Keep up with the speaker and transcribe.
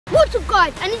What's up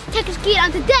guys, and it's Tekkerz Kid,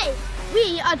 and today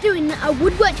we are doing a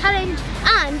woodwork challenge,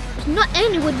 and it's not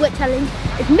any woodwork challenge,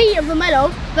 it's me and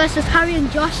Romello versus Harry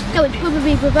and Josh. Go with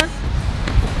brother.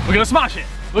 We're gonna smash it.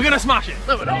 We're gonna smash it.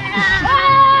 No, we're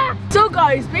not. So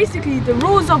guys, basically the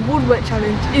rules of woodwork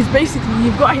challenge is basically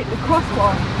you've got to hit the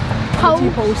crossbar on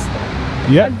the T-post.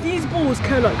 Yeah. And these balls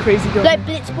curl like crazy, don't Like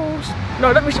they? blitz balls.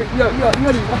 No, let me show you. No,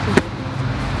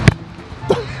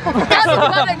 That's a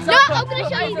bad example. No, I'm gonna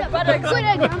show you that. Good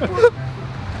example.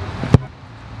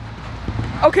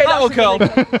 Okay, that one curled.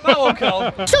 That one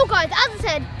curled. So guys, as I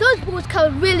said, those balls curl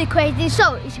really crazy,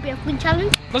 so it should be a fun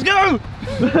challenge. Let's go!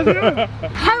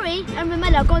 Harry and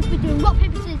Romello are going to be doing rock,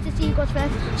 paper, scissors to see who goes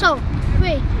first. So,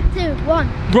 3, 2,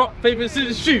 1. Rock, paper,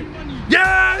 scissors, shoot!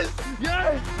 Yes!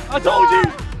 Yes! I told you!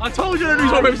 I told you to do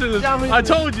rock, paper, scissors. I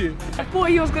told you. I thought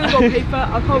he was gonna go paper.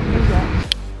 I can't believe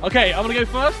that. Okay, I'm gonna go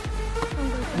first.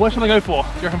 What should I go for? Do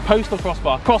you reckon post or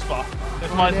crossbar? Crossbar.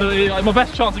 It's my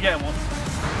best chance of getting one.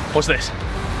 What's this?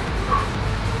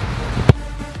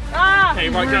 Ah! Okay,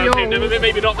 right down. Okay,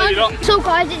 maybe not, maybe not. So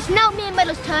guys, it's now me and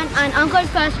Melo's turn, and I'm going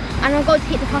first, and I'm going to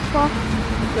hit the crossbar.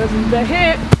 The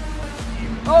hit.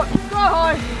 Oh, go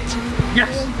high.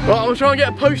 Yes! Right, I'm trying to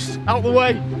get a post out the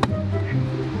way.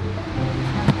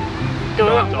 Go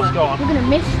on, Josh, go on. We're gonna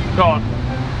miss. Go on.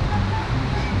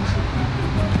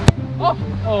 Oh!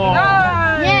 Oh!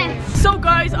 Nice. Yes. So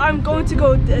guys, I'm going to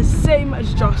go the same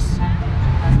as Josh.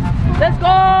 Let's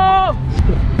go!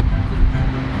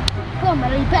 Go on,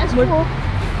 Melo, you better score.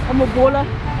 I'm a baller.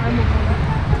 I'm a baller.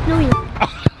 No, you.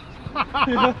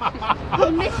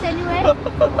 You missed anyway.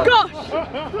 Gosh!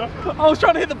 I was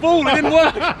trying to hit the ball, it didn't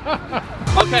work.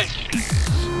 Okay.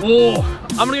 Oh,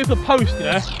 I'm gonna go for the post, you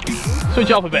know. Switch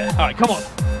it up a bit. Alright, come on.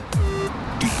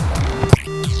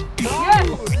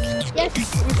 Yes! Yes.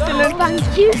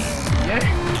 Thank you. Yeah.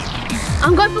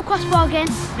 I'm going for crossbar again.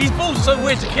 These balls are so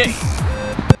weird to kick.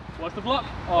 What's the block?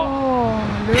 Oh.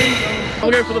 There you go.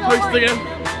 I'm going for the post again.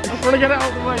 I'm trying to get it out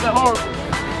of the way. They're horrible.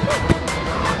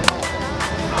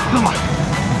 Come on.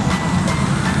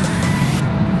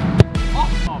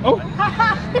 Oh.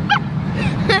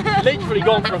 Literally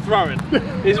gone for a throw-in.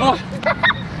 Is what?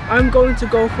 I'm going to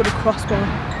go for the crossbar.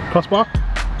 Crossbar?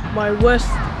 My worst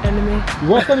enemy.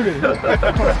 Worst enemy?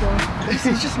 Crossbar.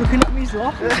 He's just looking at me, he's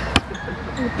laughing.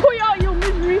 Put out your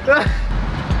misery. I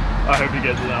hope he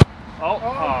gets it out. Oh.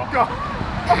 God.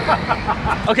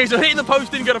 Okay, so hitting the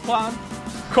post didn't go to plan.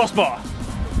 Crossbar.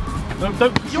 No,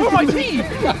 don't. You're on my team.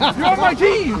 You're on my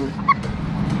team.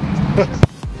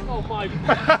 Oh my.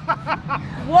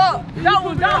 What? That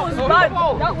was bad.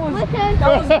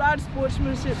 That was bad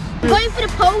sportsmanship. Going for the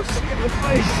post.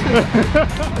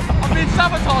 I've been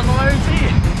sabotaged on my own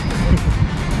team.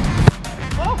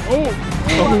 Close.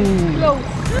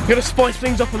 I'm going to spice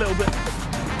things up a little bit.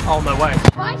 Oh no way.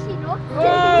 Spicy, no?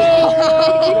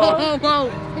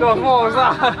 God, what was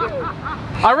that?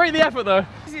 I rate the effort though.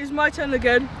 It's my turn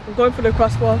again. I'm going for the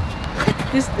crossbar.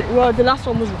 The last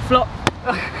one was a flop.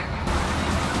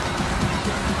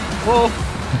 Whoa.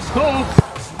 Oh.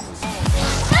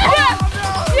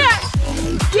 Yes!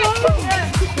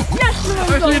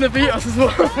 Hopefully going to beat us as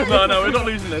well. No, we're not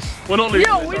losing this. We're not losing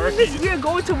Yo, this. win this. We're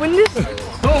going to win this.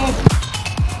 Oh.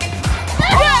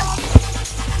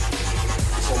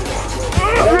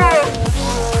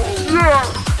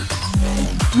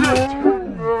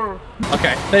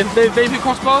 Okay, they've hit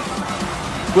crossbar.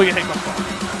 We're gonna hit crossbar.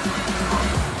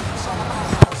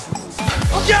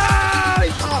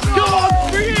 Yes! Come on,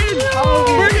 bring it in!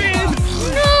 Bring it in!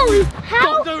 No! How?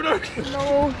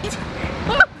 No.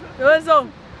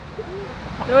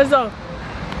 Lorenzo,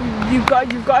 you've got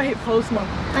to hit post now.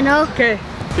 I know. Okay.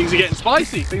 Things are getting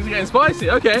spicy. Things are getting spicy.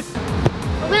 Okay.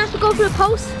 We're gonna have to go for the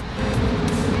post.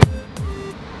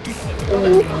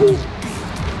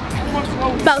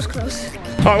 That was close.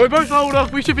 Alright, we're both old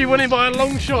enough. We should be winning by a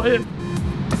long shot here.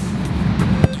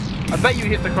 I bet you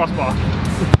hit the crossbar.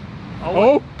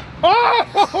 Oh!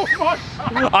 Oh my!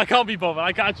 I can't be bothered.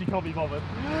 I actually can't be bothered.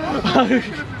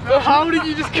 How did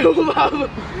you just kill that?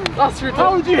 That's ridiculous.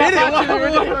 How did you hit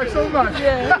it? So much.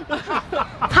 Yeah.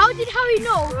 How did Harry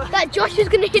know that Josh was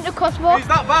gonna hit the crossbar? It's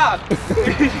that bad.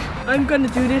 I'm gonna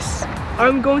do this.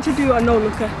 I'm going to do a no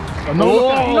looker. Oh, no,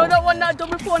 look at You know that one that I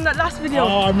done before in that last video?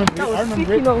 Oh, I remember That it. was I remember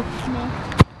sick, you it. know.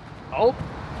 Oh.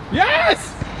 Yes!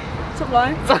 What's up,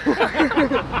 Lion?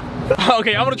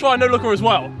 Okay, I'm gonna try a no looker as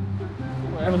well.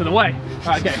 Everyone's in the way.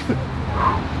 Right, okay.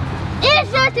 It's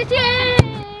just a team!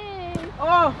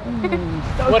 Oh!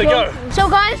 Where'd it go? So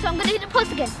guys, I'm gonna hit the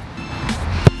post again.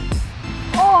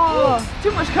 Oh!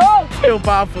 Too much cold! I feel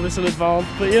bad for this in advance,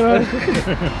 but you know.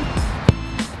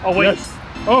 Oh wait. Yes.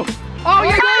 Oh! Oh,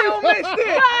 you missed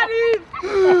it!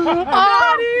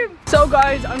 So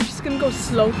guys, I'm just gonna go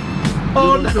slow.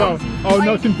 Oh no! Oh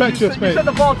no, it's infectious, mate. You set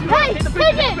the bar too high. Hey, Hit the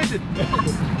pigeon.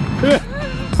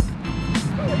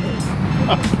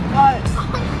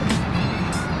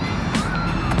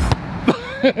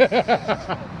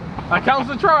 That counts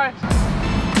as a try.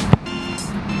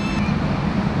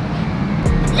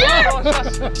 Yes! Oh,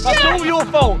 that's all your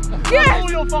fault. That's all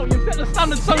your fault. You've set the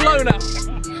standard so low now.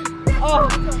 Oh.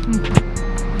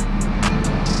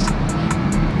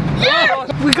 Yes!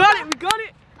 We got it, we got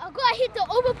it. I've got to hit the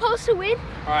over post to win.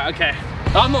 Alright, okay.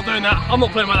 I'm not doing that. I'm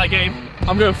not playing by that game.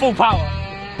 I'm going full power.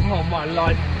 Oh my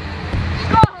life.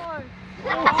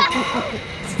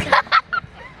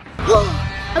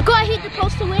 I've got to hit the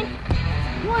post to win.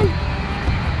 One.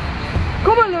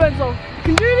 Come on, Lorenzo. You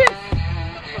can do this.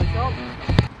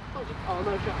 Oh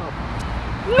no, shut up.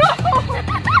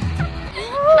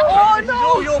 Oh no! It's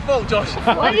all your fault, Josh.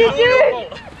 What are you doing?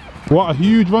 What a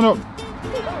huge run up.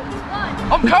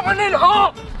 I'm coming in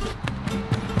hot!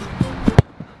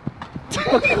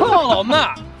 Come on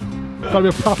that! Gotta be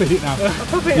a proper hit now.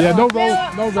 Yeah, no roll,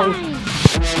 no roll.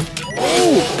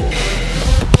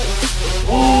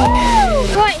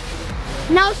 Right,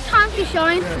 now it's time to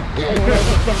shine.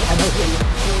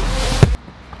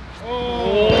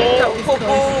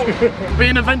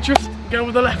 Being adventurous, go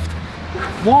with the left.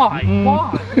 Why?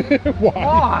 Why? Why?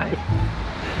 Why?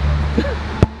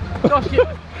 Josh,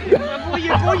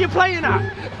 what are you playing at?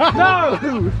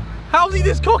 No! How's he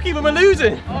this cocky when we're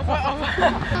losing? Don't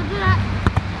do that.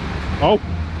 Oh.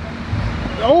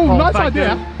 Oh, nice thank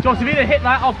idea. you. Josh, if you didn't hit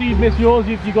that after you've missed yours,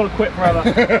 you've got to quit forever.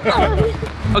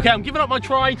 Okay, I'm giving up my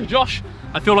try to Josh.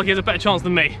 I feel like he has a better chance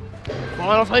than me. Fine,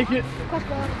 I'll take it.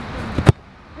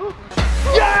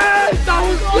 Yes! That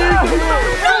was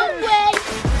No way!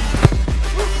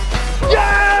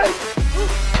 Yes!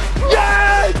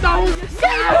 Yes! That was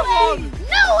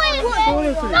No way!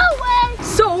 No way!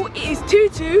 So it is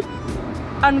 2-2,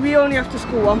 and we only have to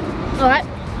score one. Alright,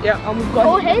 Yeah, and we've got.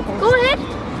 go ahead, go ahead.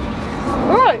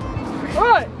 Alright,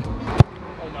 alright.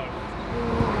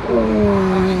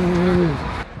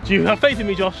 Do you have faith in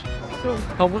me, Josh? Oh,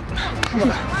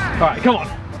 alright, come on.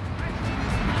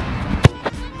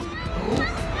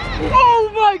 Oh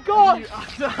my god!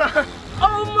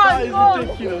 Oh my god!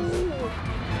 Ridiculous.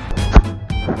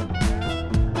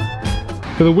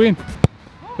 For the win.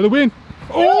 For the win.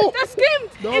 Oh! That's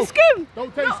skimmed! No. It's skimmed!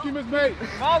 Don't take skimmers, mate.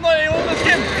 Oh no, it wasn't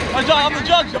skim. I'm the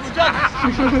judge, I'm the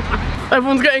judge.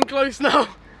 Everyone's getting close now.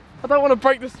 I don't want to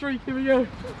break the streak. Here we go.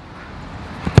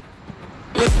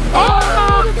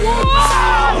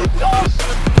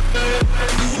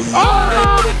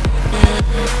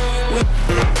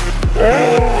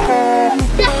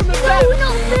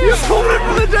 You're pulling it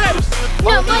from the depths.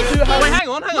 No, mine's Wait, hang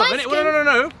on a Mine's minute.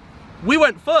 No. We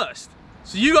went first,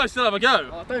 so you guys still have a go.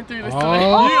 Oh, don't do this Oh. to me.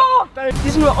 Oh! This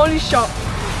is my only shot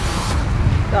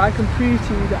that I can prove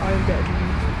to you that I am better than you.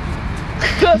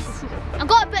 I've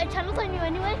got a better channel than you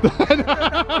anyway.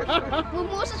 With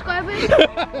more subscribers.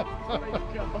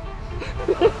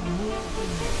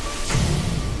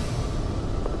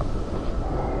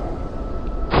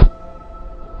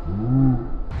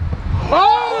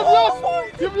 Oh,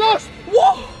 you've lost.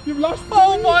 What? You've lost.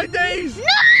 Oh my days! No!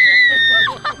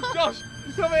 Josh,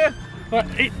 come here.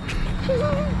 Right,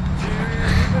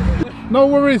 No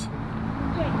worries.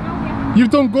 You've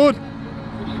done good.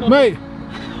 Mate,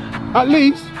 at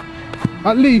least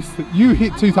you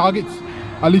hit 2 targets.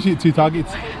 At least you hit 2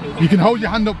 targets. You can hold your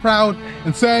hand up proud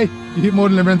and say you hit more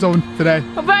than Lorenzo today.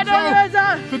 I'm better than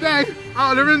Lorenzo! Today,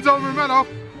 out of Lorenzo and Romello,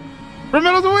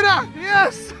 Romello's the winner!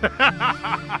 Yes!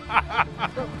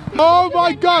 Oh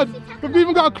my god, we've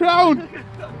even got a crown!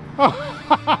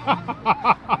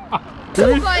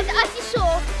 So guys, as you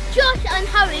saw, Josh and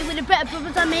Harry were the better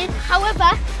brothers than me.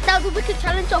 However, that was a wicked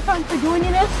challenge, so thanks for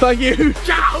joining us. Thank you.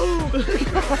 Ciao.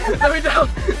 Let me down.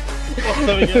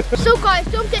 there we go. So guys,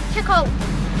 don't forget to check out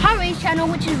Harry's channel,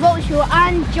 which is Roll Show,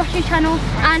 and Josh's channel,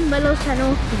 and Mello's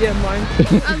channel. Yeah, mine.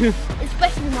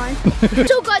 Especially mine.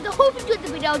 So guys, I hope you enjoyed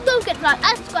the video. Don't forget to like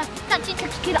and subscribe. That's it,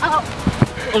 Tekkerz Kid out.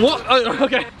 What? Oh,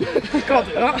 okay. Can't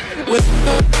do that. With